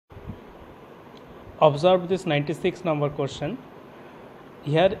Observe this 96 number question.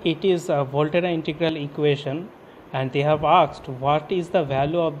 Here it is a Volterra integral equation, and they have asked what is the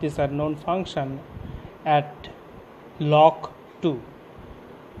value of this unknown function at log 2.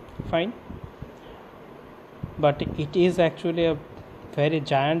 Fine, but it is actually a very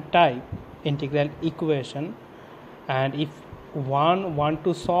giant type integral equation, and if one want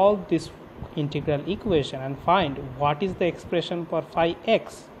to solve this integral equation and find what is the expression for phi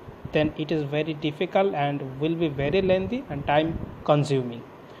x, then it is very difficult and will be very lengthy and time consuming.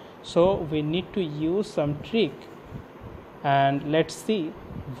 So we need to use some trick, and let's see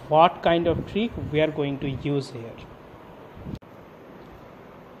what kind of trick we are going to use here.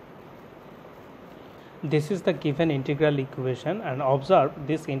 This is the given integral equation, and observe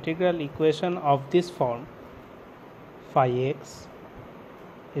this integral equation of this form: phi x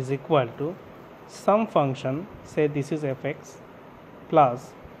is equal to some function, say this is fx,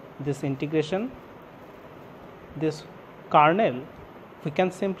 plus this integration, this kernel, we can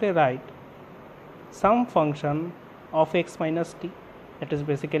simply write some function of x minus t, that is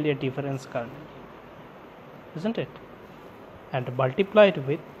basically a difference kernel, isn't it, and multiply it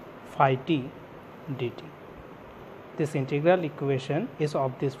with phi t dt. This integral equation is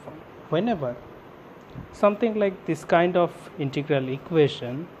of this form. Whenever something like this kind of integral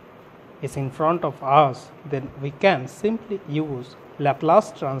equation is in front of us, then we can simply use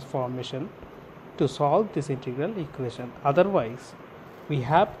Laplace transformation to solve this integral equation. Otherwise, we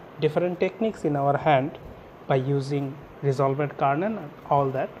have different techniques in our hand by using resolved kernel and all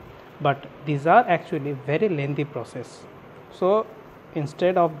that, but these are actually very lengthy process. So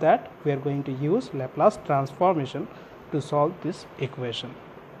instead of that, we are going to use Laplace transformation to solve this equation.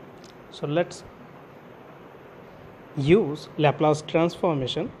 So let's use Laplace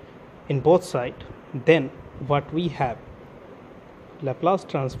transformation in both sides. Then what we have, Laplace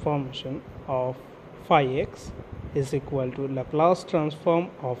transformation of phi x is equal to Laplace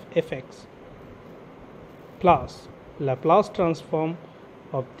transform of fx plus Laplace transform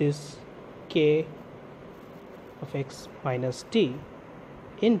of this k of x minus t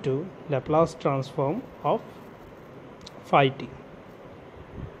into Laplace transform of phi t.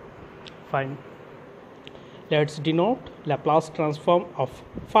 Fine. Let's denote Laplace transform of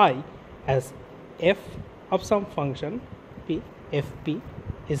phi as f of some function p, fp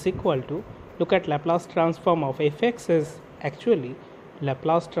is equal to, look at Laplace transform of fx is actually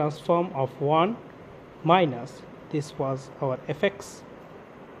Laplace transform of 1 minus, this was our fx,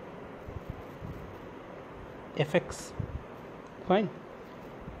 fine,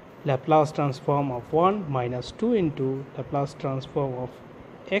 Laplace transform of 1 minus 2 into Laplace transform of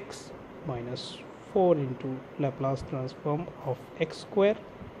x minus 4 into Laplace transform of x square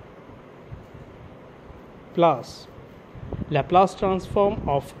plus Laplace transform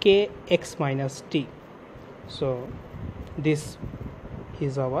of k x minus t. So this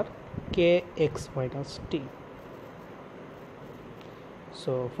is our k x minus t.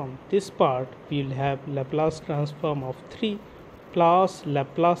 So from this part we will have Laplace transform of 3 plus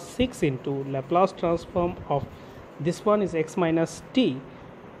Laplace 6 into Laplace transform of this one is x minus t.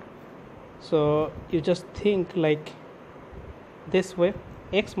 So you just think like this way,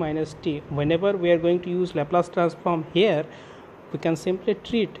 x minus t. Whenever we are going to use Laplace transform here, we can simply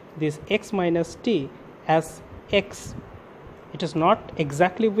treat this x minus t as x. It is not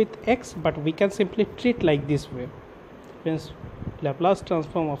exactly with x, but we can simply treat like this way. Means Laplace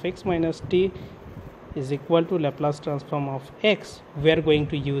transform of x minus t is equal to Laplace transform of x. We are going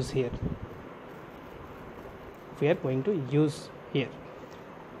to use here.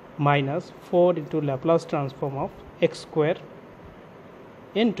 Minus 4 into Laplace transform of x square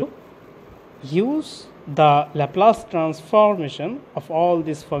into, use the Laplace transformation of all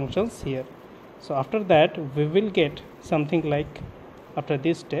these functions here. So after that we will get something like, after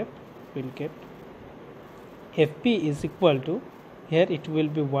this step we will get fp is equal to, here it will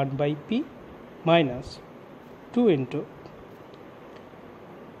be 1 by p minus 2 into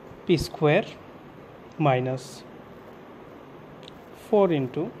p square minus 4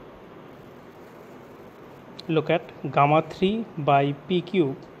 into, look at gamma 3 by p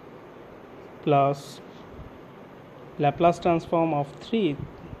cube plus Laplace transform of 3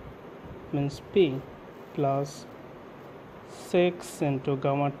 means p plus 6 into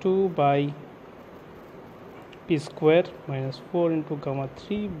gamma 2 by p square minus 4 into gamma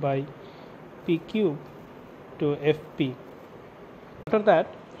 3 by p cube to fp. After that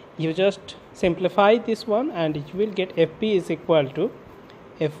you just simplify this one and you will get fp is equal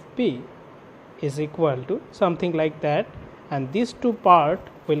to something like that, and these two part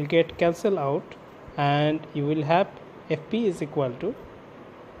will get cancel out, and you will have fp is equal to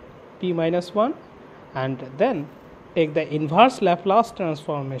p minus 1 and then take the inverse Laplace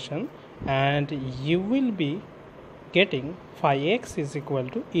transformation, and you will be getting phi x is equal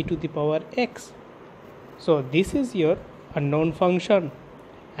to e to the power x. So this is your unknown function,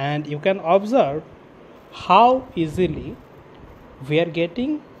 and you can observe how easily we are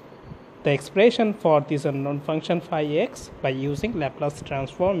getting the expression for this unknown function phi x by using Laplace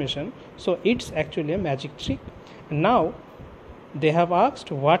transformation. So it's actually a magic trick. Now they have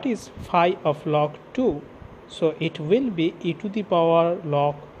asked what is phi of log 2, so it will be e to the power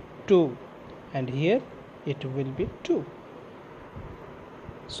log 2, and here it will be 2.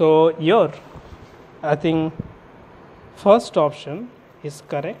 So your, I think, first option is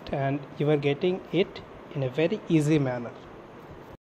correct, and you are getting it in a very easy manner.